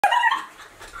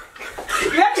You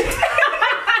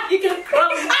can crown.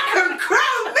 I can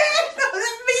crown, man.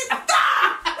 Let me stop.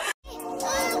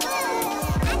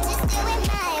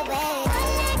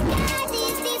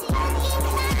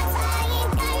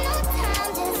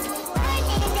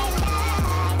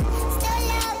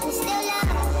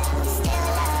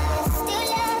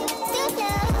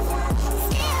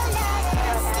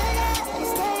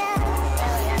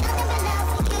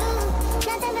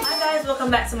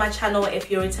 Welcome back to my channel if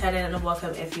you're returning, and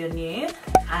welcome if you're new.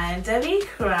 I'm Debbie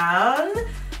Crown.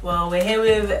 Well, we're here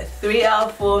with 3 out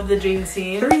of 4 of the dream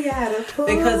team. 3 out of 4.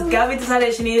 Because Gabby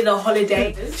decided she needed a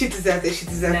holiday. She deserved it. She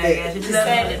deserved it. Yeah, she deserved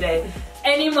a holiday.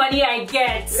 Any money I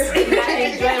get,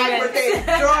 enjoyment.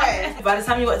 By the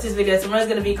time you watch this video, tomorrow's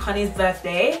gonna be Connie's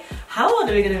birthday. How old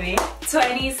are we gonna be?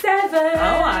 27.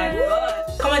 Oh my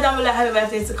god. Comment down below happy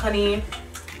birthday to Connie.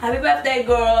 Happy birthday,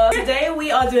 girl. Today we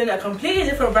are doing a completely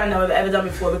different brand than we've ever done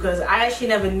before, because I actually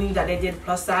never knew that they did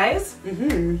plus size.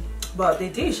 But they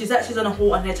do. She's actually done a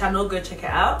haul on her channel. Go check it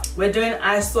out. We're doing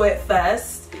I Saw It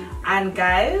First. And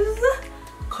guys,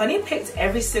 Connie picked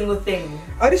every single thing.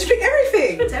 Oh, did she pick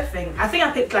everything? She picked everything. I think I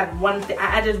picked like one thing. I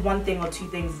added 1 thing or 2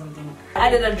 things or something. I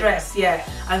added a dress, yeah.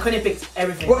 And Connie picked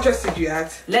everything. What dress did you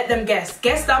add? Let them guess.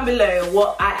 Guess down below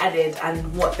what I added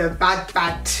and what. The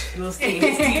bad. You'll see.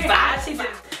 It's too bad.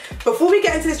 Before we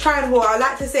get into this try and haul, I'd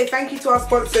like to say thank you to our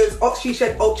sponsors,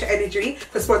 Oxyshred Ultra Energy,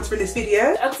 for sponsoring this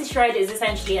video. Oxyshred is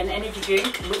essentially an energy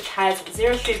drink which has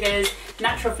 0 sugars,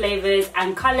 natural flavours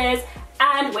and colours,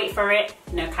 and wait for it,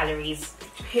 no calories.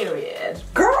 Period.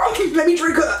 Girl, let me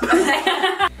drink up.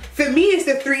 For me, it's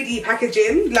the 3D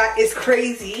packaging. Like, it's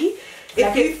crazy.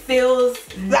 Like it feels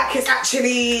like it's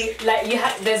actually like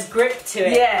there's grip to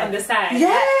it on the side.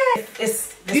 Yeah,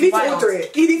 it's you need wild. to order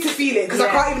it. You need to feel it, because I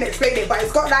can't even explain it. But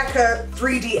it's got like a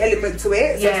 3D element to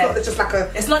it, so it's not just like a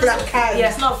flat can. Yeah,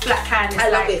 it's not flat can. It's I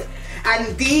love it.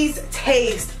 And these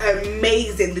taste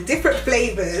amazing. The different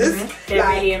flavours, they're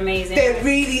really amazing. They're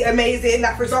really amazing.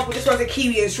 Like, for example, this one's a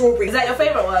kiwi and strawberry. Is that your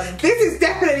favourite one? This is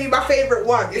definitely my favourite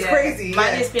one. It's crazy.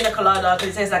 Mine is pina colada,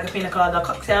 because it tastes like a pina colada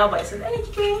cocktail, but it's an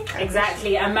energy drink.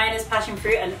 Exactly. And mine is passion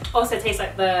fruit, and also tastes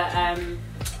like the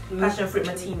passion fruit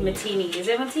martini. Is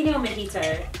it martini or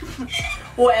mojito?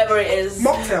 Whatever it is.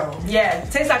 Mocktail. Yeah,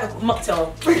 it tastes like a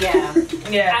mocktail. Yeah.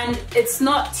 Yeah. And it's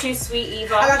not too sweet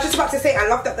either. And I was just about to say, I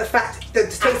love that the fact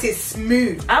that the taste is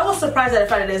smooth. I was surprised at the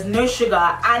fact that there's no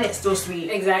sugar and it's still sweet.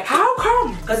 Exactly. How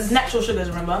come? Because it's natural sugars,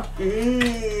 remember?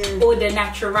 All the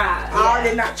natural. All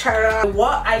the natural.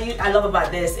 What I love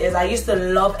about this is I used to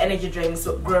love energy drinks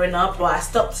growing up, but I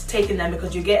stopped taking them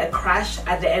because you get a crash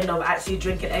at the end of actually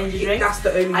drinking energy drinks. That's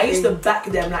the only I used to back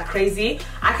them like crazy.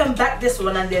 I can back this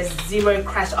one and there's 0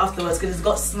 crash afterwards because it's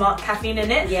got smart caffeine in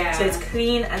it. Yeah. So it's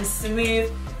clean and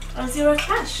smooth and 0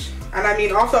 crash. And I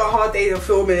mean, after a hard day of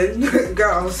filming,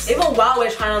 girls. Even while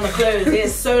we're trying on the clothes,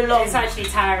 it's so long. It's actually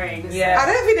tiring. Yeah. I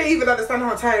don't think they even understand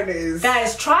how tiring it is.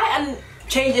 Guys, try and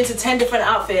change into 10 different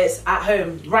outfits at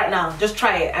home right now. Just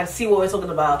try it and see what we're talking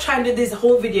about. Try and do these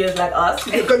whole videos like us.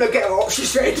 You're gonna get an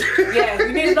Oxyshred. Yeah,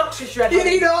 you need an Oxyshred. You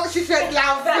need an Oxyshred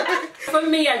loud. For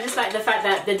me, I just like the fact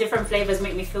that the different flavours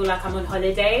make me feel like I'm on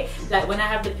holiday. Like when I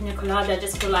have the pina colada, I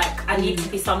just feel like I need to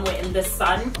be somewhere in the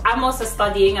sun. I'm also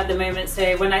studying at the moment,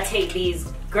 so when I take these,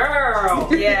 girl,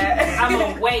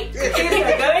 I'm awake.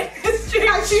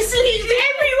 And she sleeps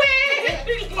everywhere.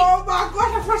 Oh my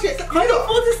gosh, I flush it. You don't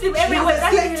fall to sleep everywhere.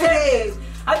 That's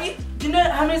today. Do you know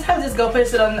how many times this girl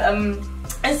posted on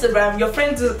Instagram? Your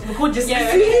friends who just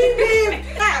sleeping.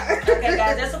 Okay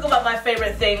guys, let's talk about my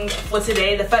favourite thing for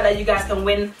today. The fact that you guys can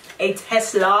win a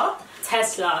Tesla.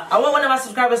 I want one of my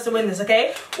subscribers to win this,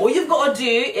 okay? All you've got to do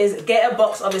is get a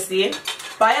box, obviously.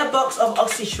 Buy a box of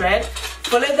Oxyshred.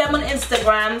 Follow them on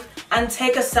Instagram and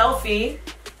take a selfie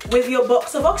with your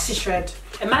box of Oxyshred.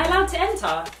 Am I allowed to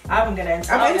enter? I'm gonna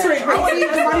enter. I'm entering. I want to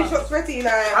leave the money shots ready.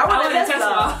 Like, I want a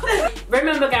Tesla.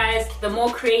 Remember, guys, the more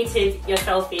creative your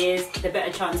selfie is, the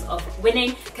better chance of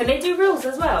winning. Can they do reels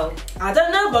as well? I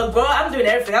don't know, but girl, I'm doing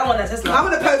everything. I want a Tesla.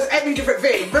 I'm gonna post every different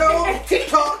thing. Reel,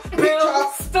 TikTok, Reel,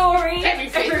 picture, story,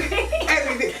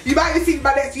 everything. You might even see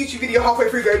my next YouTube video halfway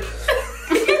through going.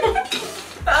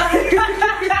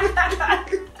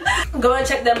 Go and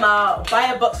check them out.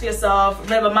 Buy a box for yourself.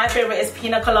 Remember, my favourite is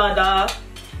pina colada.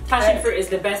 Passion fruit is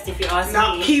the best if you ask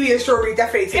me. Kiwi and strawberry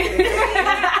definitely taking it.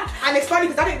 And it's funny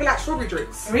because I don't even like strawberry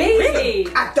drinks. Really?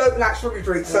 I don't like strawberry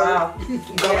drinks. So wow.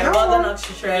 Well done,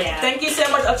 Oxyshred. Yeah. Thank you so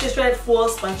much, Oxyshred, for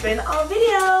sponsoring our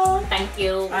video. Thank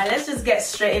you. Alright, let's just get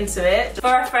straight into it. For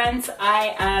our friends,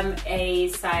 I am a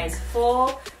size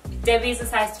 4, Debbie's a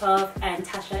size 12, and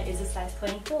Tasha is a size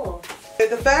 24. So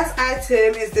the first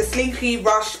item is the Slinky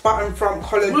Ruched button front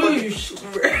collared Ruched.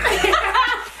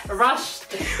 Rushed.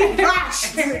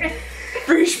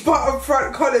 Ruched bottom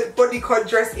front collared bodycon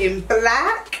dress in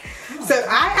black. So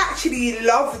I actually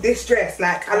love this dress.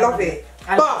 Like I love it.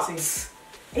 But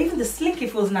even the Slinky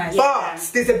feels nice. But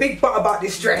there's a big but about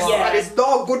this dress. Yeah. Like, it's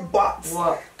not a good but.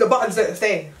 What? The buttons don't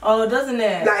stay. Oh, doesn't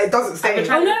it? Like it doesn't stay.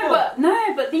 Oh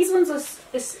no, but these ones are.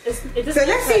 It doesn't. So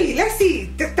let's see.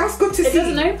 That's good to see. It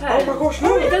doesn't open. Oh my gosh,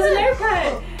 no. It doesn't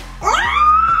open.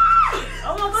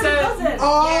 Oh my god, So- it doesn't.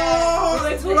 Oh,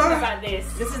 We're talking about this.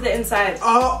 This is the inside.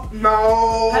 oh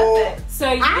no. Perfect. So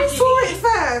I saw it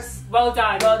first. Well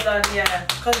done. Well done, yeah.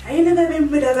 I ain't never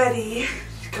been with a buddy.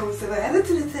 She comes to the head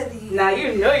to the teddy. Now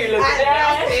you know you look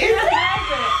I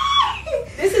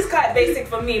This is quite basic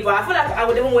for me, but I feel like I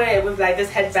would even wear it with like this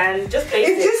headband. Just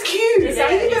basic. It's just cute. Yeah,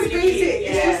 It's it's even cute, basic.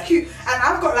 yeah. It's just cute. And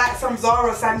I've got like some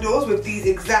Zara sandals with these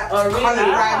exact Oh, really? coloured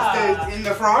rhinestones in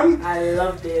the front. I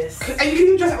love this. And you can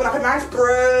even dress it with like a nice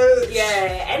brooch.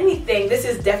 Yeah, anything. This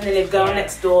is definitely girl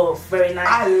next door. Very nice.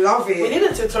 I love We it. need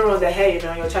a tutorial on the hair, you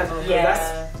know, on your channel. because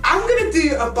Yeah. I'm gonna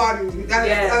do a bun,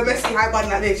 a messy high bun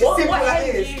like this. Just simple what like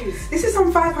hair this. do you use? This is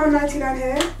some £5.99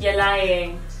 hair. You're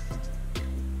lying.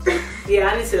 Yeah,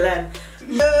 I need to learn.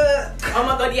 Oh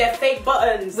my god, yeah, fake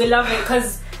buttons. We love it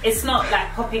because it's not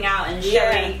like popping out and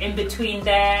showing in between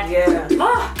there. Yeah.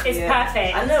 It's Yeah.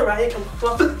 perfect. I know, right? You can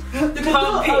pop. You can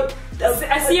Pump do it.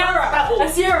 A Sierra. A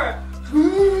Sierra.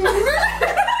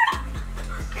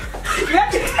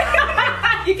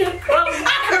 You can crumb.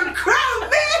 I can crown,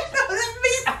 man. Let me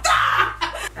stop.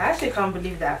 I actually can't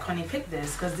believe that Connie picked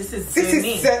this because this is This so is,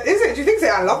 me. is it? Do you think so?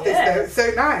 I love Yeah. this though.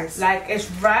 It's so nice. Like it's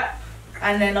wrap,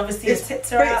 and then obviously It's his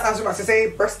tits are I out. was about to say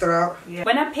breasts are out. Yeah.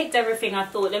 When I picked everything, I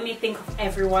thought, let me think of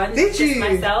everyone. Did just you?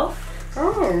 myself.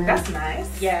 Oh, That's nice.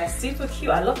 Yeah. Super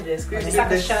cute. I love this. It's It's like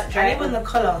a this. shirt. And even the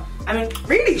colour. I mean,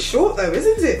 really short though,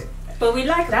 isn't it? But we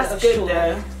like that's a bit good short.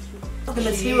 though. The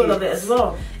material of it as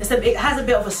well. It has a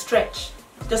bit of a stretch.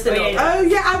 Just a little. Oh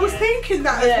yeah, I was thinking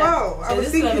that as well. So I was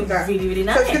this is gonna thinking look that. really, really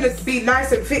nice. So it's gonna be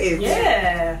nice and fitted.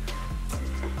 Yeah.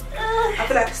 I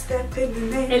feel like step in the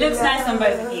name. It looks of nice on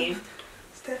both love. of you.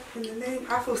 Step in the name.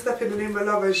 I feel step in the name of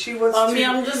love, and she was. Oh, too. me,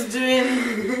 I'm just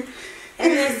doing.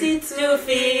 NSC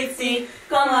 250,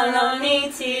 come along,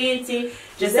 Titi.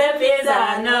 Giuseppe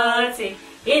Zanotti,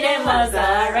 in a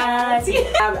Maserati.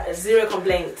 I have zero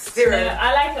complaints. Zero. No,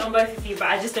 I like it on both of you, but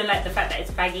I just don't like the fact that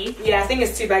it's baggy. Yeah, I think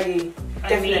it's too baggy.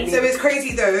 Definitely. So it's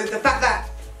crazy though, the fact that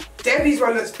Debbie's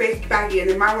one looks big baggy and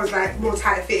then mine was like more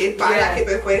tight fitted, but I like it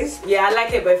both ways. Yeah, I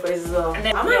like it both ways as well. And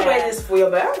then- I might wear this for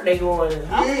your birthday, girl.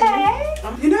 Okay.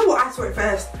 You know what? I saw it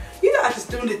first. You know, I just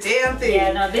doing the damn thing.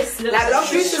 Yeah, no, this looks Like, love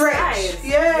this This is stretch. nice.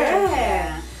 Yeah.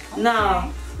 Yeah.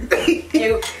 Now,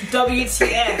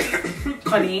 WTF,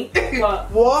 Connie.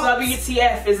 What? What?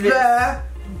 WTF is this? The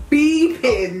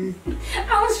beeping.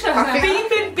 I was trying I to think-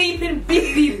 Beep, beep,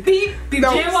 beep, beep, beep.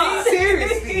 No, Do you know what?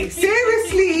 seriously.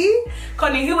 Seriously.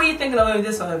 Connie, who are you thinking of with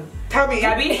this one? Tell me.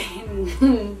 Gabby?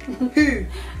 Who?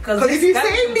 Because Because if you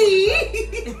say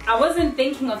me. I wasn't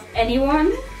thinking of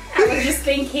anyone. I was just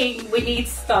thinking we need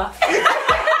stuff.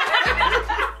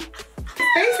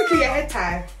 Basically a head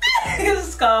tie. it's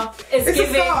a scarf. It's It's a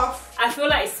giving. scarf. I feel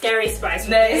like Scary Spice.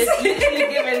 No, it's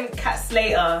literally giving Cat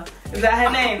Slater. Is that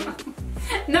her name?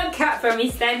 Not Cat from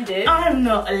EastEnders. I'm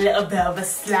not a little bit of a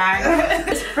slag.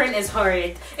 This print is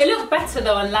horrid. It looked better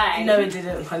though online. No, it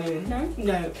didn't, Connie. No?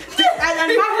 No. And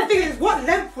my thing is, what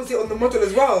length was it on the model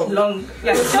as well? Long.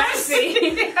 Yeah.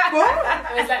 Maxi.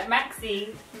 What? It was like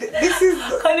Maxi. This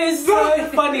is. Connie's so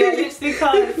funny, I literally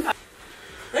can't.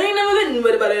 I ain't never been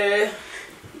with a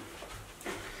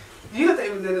You don't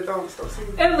even know the dance. Stop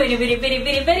singing. Oh, bitty, bitty, bitty,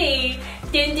 bitty, bitty.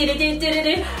 Dun, dun, dun, dun, dun,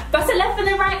 dun. Bust a left and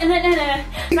a right and then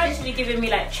it's actually giving me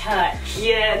like church.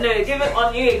 Yeah, no, give it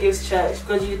on you, it gives church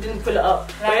because you didn't pull it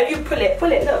up. But Right. if you pull it,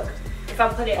 look. If I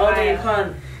put it Oh, no, higher. you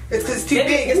can't. It's because it's too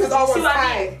big. It's because our See one's what I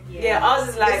tight. mean? Yeah, ours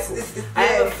is like, I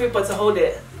have a fupa to hold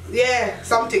it. Yeah,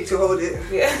 something to hold it.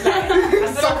 Yeah. I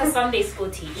feel like a Sunday school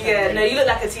teacher. Yeah, no, you look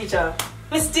like a teacher.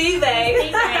 Miss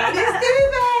Stevie.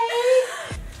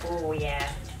 Oh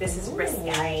yeah, this is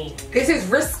risky. This is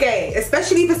risque,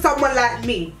 especially for someone like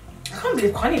me. I can't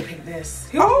believe Connie picked this.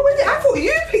 Oh, really? I thought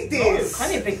you picked No, this.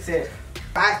 Connie picked it.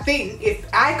 I think if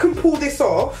I can pull this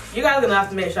off, You guys are gonna have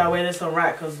to make sure I wear this one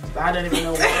right because I don't even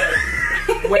know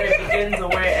where it begins or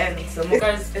where it ends. So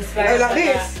Because it's oh, like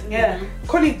this. Yeah.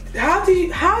 Connie, how do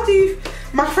you?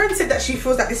 My friend said that she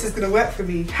feels like this is gonna work for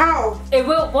me. How? It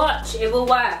will watch. It will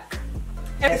work.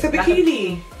 It's a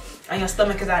bikini. And your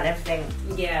stomach is out and everything.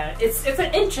 Yeah, it's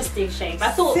an interesting shape.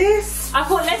 I thought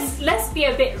Sis. let's be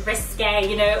a bit risque.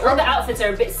 You know, all the outfits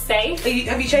are a bit safe.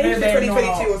 Have you changed for No, they're 2022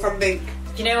 not. or something?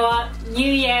 You know what? New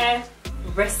year,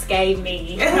 risque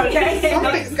me. Okay.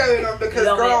 Something's going on because,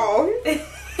 Love girl, it.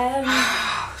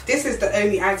 this is the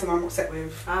only item I'm upset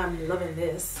with. I'm loving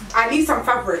this. I need some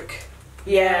fabric.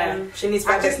 Yeah, she needs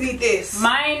I fabric. just need this.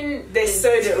 Mine, They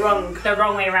sewed it wrong. the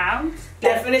wrong way around.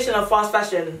 Definition of fast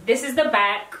fashion. This is the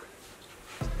back.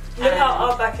 Look how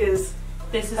our back is.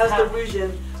 This is That's how the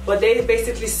ruching. But they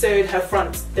basically sewed her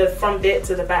the front bit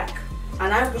to the back.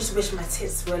 And I just wish my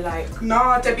tits were like...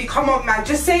 Nah, Debbie, come on, man.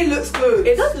 Just say it looks good.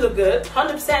 It does look good,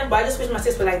 100%, but I just wish my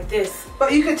tits were like this.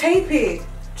 But you can tape it.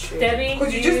 True. Debbie.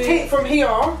 Because you just tape from here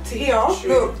to here. True.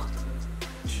 Look.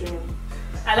 True.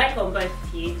 I like on both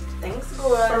of you. Thanks,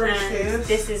 girl. Sorry, And sis.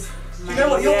 this is You know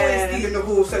what? You're Yeah. always stealing the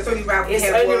ball, so it's only right we It's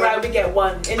get only one. right we get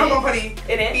one. Innit? Come on, honey.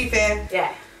 Innit? Be fair.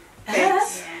 Yeah.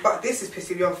 Thanks. Yeah. But this is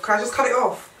pissing me off. Can I just cut it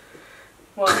off?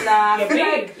 Well, nah, I You're feel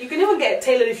big. like you can even get it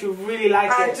tailored if you really like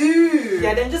I it. do.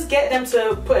 Yeah, then just get them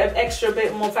to put an extra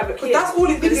bit more fabric But here. that's all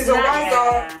it needs is a It's wider.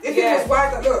 nice. If Yeah. it was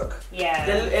wider, look. Yeah.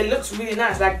 It looks really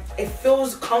nice. Like, it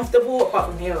feels comfortable apart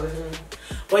from here.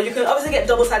 Well, you can obviously get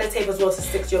double-sided tape as well to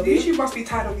stick to your You boob. should must be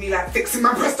tired of me like fixing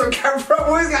my breast on camera.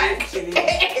 Always like, Actually.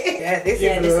 yeah, this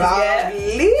Yeah, is this is-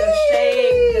 lovely. The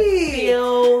shape, the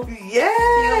feel.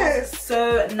 Yes.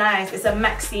 So nice. It's a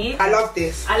maxi. I love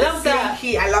this. I love that.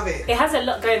 Slinky, I love it. It has a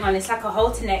lot going on. It's like a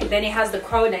halter neck, then it has the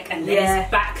crow neck, and then Yeah.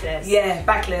 it's backless. Yeah,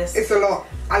 backless. It's a lot.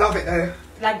 I love it though.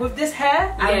 Like with this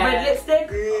hair and Yeah. red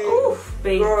lipstick. Oof,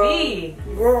 baby.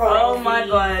 Oh my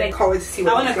god. Can't wait to see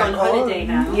what I want to it's go on like holiday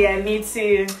now. Yeah, me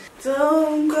too.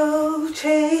 Don't go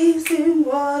chasing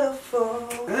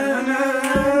waterfalls.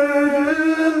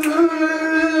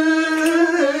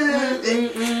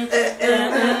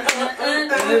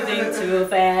 Moving too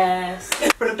fast.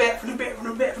 From the back, from the back, from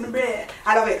the back, from the back.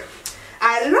 I love it.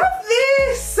 I love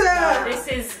this. This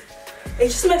is It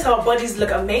just makes our bodies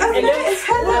look amazing. it looks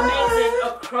Hello. amazing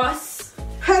across.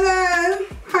 Hello.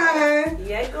 Hi.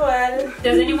 Yeah, go on.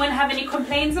 Does anyone have any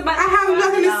complaints about I have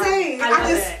nothing No. to say. I I love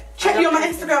just it. check I you on love my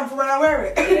it. Instagram for when I wear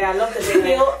it. Yeah, I love the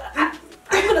feel.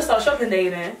 I'm gonna start shopping there,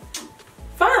 you know.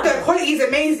 Fun. The quality is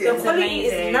amazing. The quality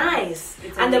is amazing. nice.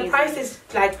 It's And the amazing. price is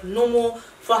like normal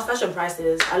fast fashion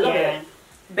prices. I love Yeah. it.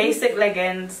 Basic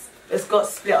leggings. It's got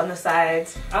split on the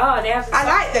sides. Oh, they have. I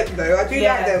like them though. I do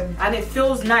like them. And it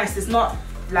feels nice. It's not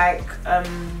like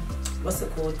what's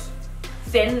it called?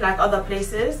 Thin like other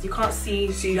places. You can't see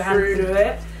your hand through. through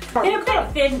it. They're a bit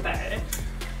thin though.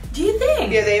 Do you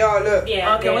think? Yeah, they are. Look.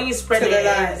 Yeah. Okay, when you spread To it, the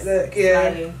light, it's look, yeah.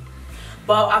 slightly.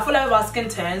 But I feel like with our skin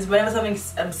tones, whenever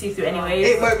something's see-through anyways,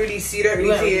 It won't really see. You don't we really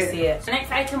won't see really it. see it. The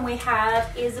next item we have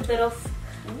is a bit of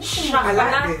I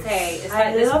like chocolate. this. It's I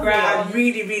like this love it. I brown.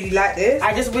 really, really like this.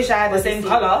 I just wish I had the same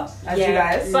colour as you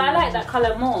guys. But I like that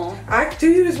colour more. I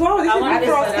do as well. This I is want good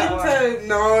for our this skin colour. tone.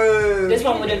 No. This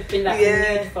one would have been like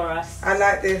Yeah. nude for us. I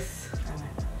like this.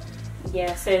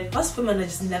 Yeah, so Us women are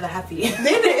just never happy.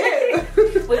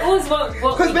 we always want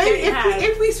what we Because maybe don't have.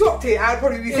 if we swapped it, I'd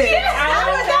probably be saying, Yeah, I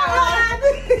I want that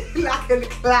one. Like a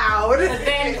cloud. But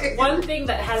then one thing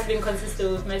that has been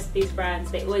consistent with most of these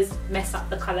brands, they always mess up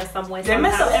the colour somewhere. They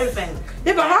mess up somehow. everything.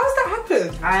 Yeah, but how does that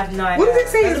happen? I have no idea. What does it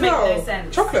say Doesn't as make well? no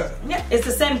sense. Chocolate. Yeah, it's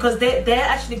the same because they're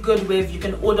actually good with you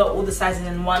can order all the sizes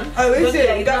in one. Oh, is Look, it?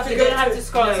 yeah, You don't have to go don't have to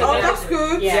scroll. No, So Oh, they- that's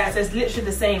good. Yeah. Yeah, so it's literally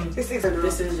the same. This is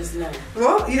just no.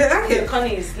 what? You don't like Look, it?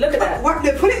 Connie's, look at that. What?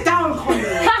 No, put it down, Connie.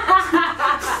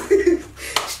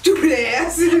 Stupid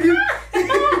ass.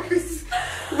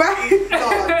 Right?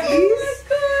 Oh,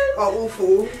 these are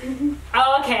awful.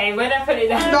 Oh, okay, when I put it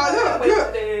down. No, look.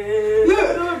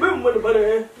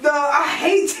 No, I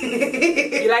hate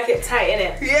it. You like it tight,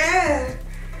 innit? Yeah.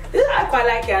 I quite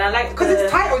like it, and I like 'Cause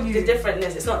it's tight on you. The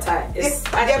differentness. It's not tight. It's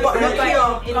Yeah, but look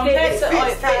here. compared to It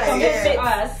fits tight,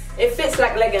 yeah. it fits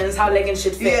like leggings. How leggings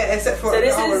should fit. Yeah, except for So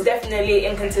this the is arm. definitely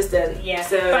inconsistent. Yeah,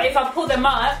 So but if I pull them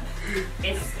up,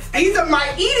 it's These are my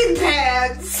eating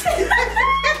pads.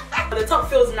 the top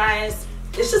feels nice.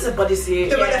 It's just a bodysuit.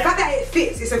 But the Yeah. fact that it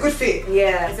fits, it's a good fit.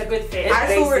 Yeah. a good fit.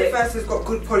 I saw it basic. first, it's got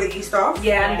good quality stuff.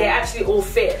 Yeah, and they actually all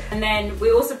fit. And then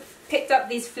we also picked up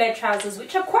these flared trousers,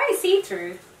 which are quite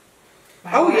see-through.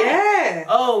 Oh, yeah.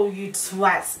 Oh, you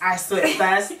twats. I saw it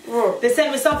first. What? They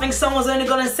sent me something someone's only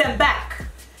gonna send back.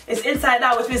 It's inside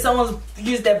out, which means someone's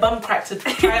used their bum crack to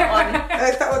try it on.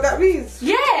 Is that what that means?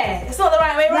 Yeah, it's not the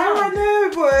right way Now I around. know,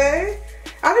 boy.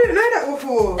 I didn't know that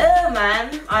before. Oh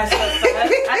man, I saw it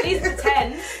first. At least the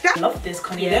 10. I love this,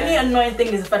 Connie. The Yeah. only annoying thing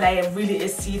is the fact that it really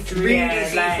is see-through. Really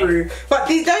Yeah, see-through. But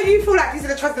these, don't you feel like these are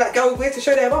the trousers that girls wear to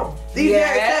show their mum? These Yeah.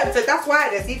 are them, so that's why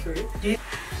they're see-through.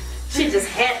 She just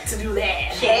had to do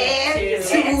that. Had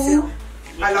to.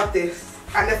 I love this.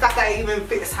 And the fact that it even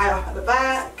fits high up at the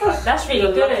back. Oh, that's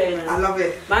really good. I love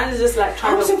it. Mine is just like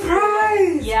trying I'm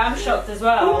surprised. Yeah, I'm shocked as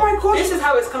well. Oh my gosh. This is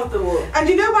how it's comfortable. And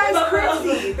you know why it's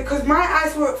crazy? Because my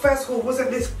Icework first haul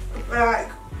wasn't this, like,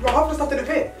 half the stuff didn't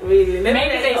fit. Really?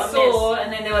 Maybe they saw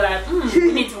and then they were like,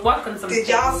 we need to work on something. Did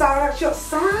y'all sound like your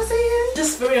sizing?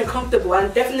 Just very uncomfortable,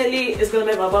 and definitely it's going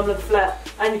to make my bum look flat.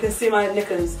 And you can see my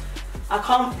knickers. I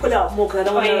can't pull it up more because I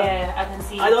don't want to. Yeah, I can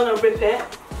see. I don't want to rip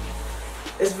it.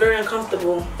 It's very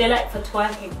uncomfortable. They're like for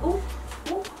twerking. Ooh,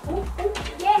 ooh, ooh, ooh.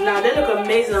 Yeah. Nah, they look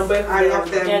amazing on both of you. I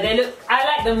love them. Yeah, they look. I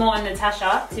like them more on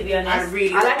Natasha, to be honest.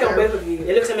 I like it on both of you.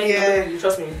 It looks amazing on both of you,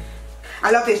 trust me.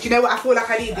 I love this. Do you know what? I feel like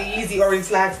I need the Yeezy orange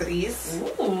slides for these.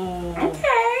 Ooh.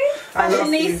 Okay. I love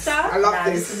this. I love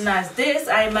this. This is nice. This,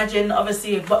 I imagine,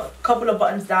 obviously, a couple of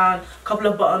buttons down, couple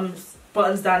of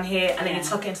buttons down here, and then you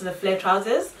tuck it into the flare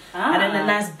trousers. Ah. And then a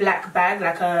nice black bag,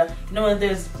 like a, you know, one of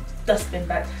those dustbin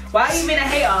bags. Why are you being a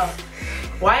hater?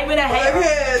 Why are you being a hater?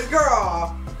 Yes,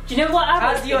 girl. Do you know what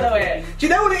I was Do you want to wear? Do you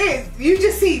know what it is? You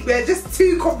just see, we're just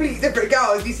two completely different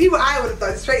girls. You see what I would have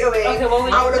done straight away? Okay, what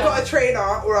would you I would have done? got a trainer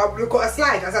or I would have got a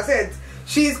slide. As I said,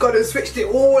 she's gone and switched it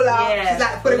all up. Yeah, She's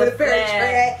like put it with a pair of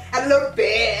tray and a little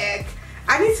bag.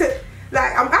 I need to,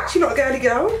 like, I'm actually not a girly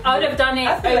girl. I would have done it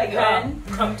I feel like open,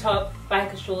 crop top,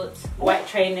 biker shorts, white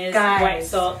trainers, Guys. white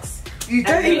socks. You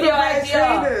don't even wear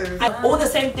trainers. And all the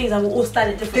same things, and we'll all style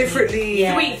it differently.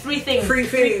 Yeah. Three things. Three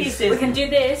Three things. pieces. We can do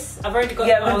this. I've already got.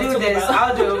 Yeah, what I we'll was do talking this.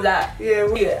 about. I'll do all that.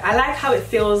 Yeah, I like how it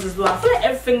feels as well. I feel like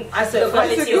everything I said.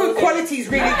 it's a good quality is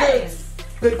really Nice.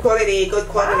 good. Good quality, good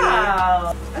quality.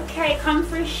 Wow. Okay, come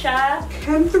through shirt.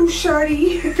 Come through,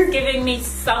 shorty. Giving me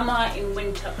summer and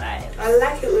winter vibes. I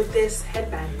like it with this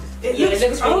headband. Yeah, it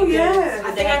looks really good. yeah.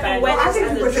 I think I can wear I this think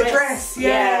as with a a dress,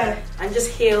 Yeah. And just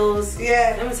heels.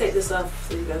 Yeah. Let me take this off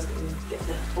so you guys can get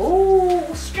the.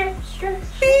 Oh, stretch.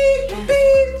 Beep,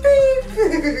 beep,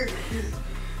 beep.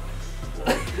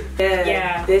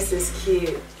 Yeah. This is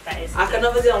cute. That is. I can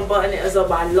obviously unbutton it as well,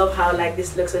 but I love how like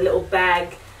this looks a little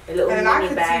bag, a little And I mini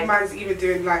can bag. see mine's even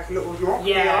doing like a little knot.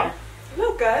 Yeah.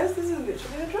 Look guys, this is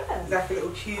literally a dress. Like a little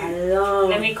cute. I love.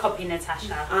 Let me copy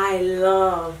Natasha. I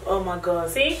love. Oh my god.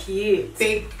 See? Cute.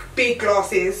 Big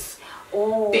glasses.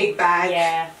 Oh. Big bag.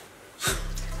 Yeah.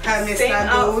 Hermes Same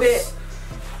sandals. outfit.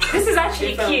 This is actually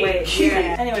Different cute. ways. Cute.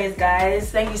 Yeah. Anyways guys,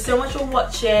 thank you so much for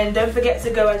watching. Don't forget to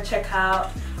go and check out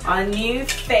our new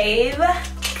fave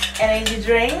energy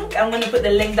drink. I'm going to put the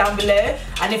link down below,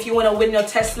 and if you want to win your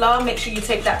Tesla, make sure you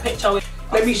take that picture with.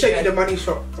 Let me show you the money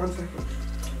shot. 1 second.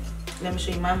 Let me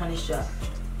show you my money shot.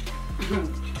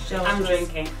 I'm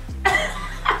drinking.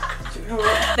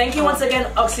 Thank you once again,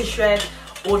 OxyShred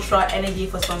Ultra Energy,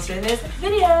 for sponsoring this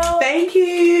video. Thank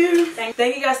you.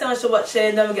 Thank you guys so much for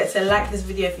watching. Don't forget to like this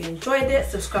video if you enjoyed it.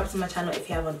 Subscribe to my channel if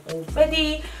you haven't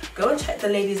already. Go and check the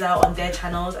ladies out on their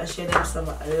channels and show them some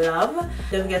love.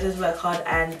 Don't forget to work hard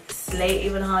and slay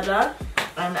even harder.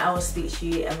 And I will speak to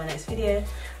you in my next video.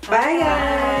 Bye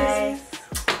guys.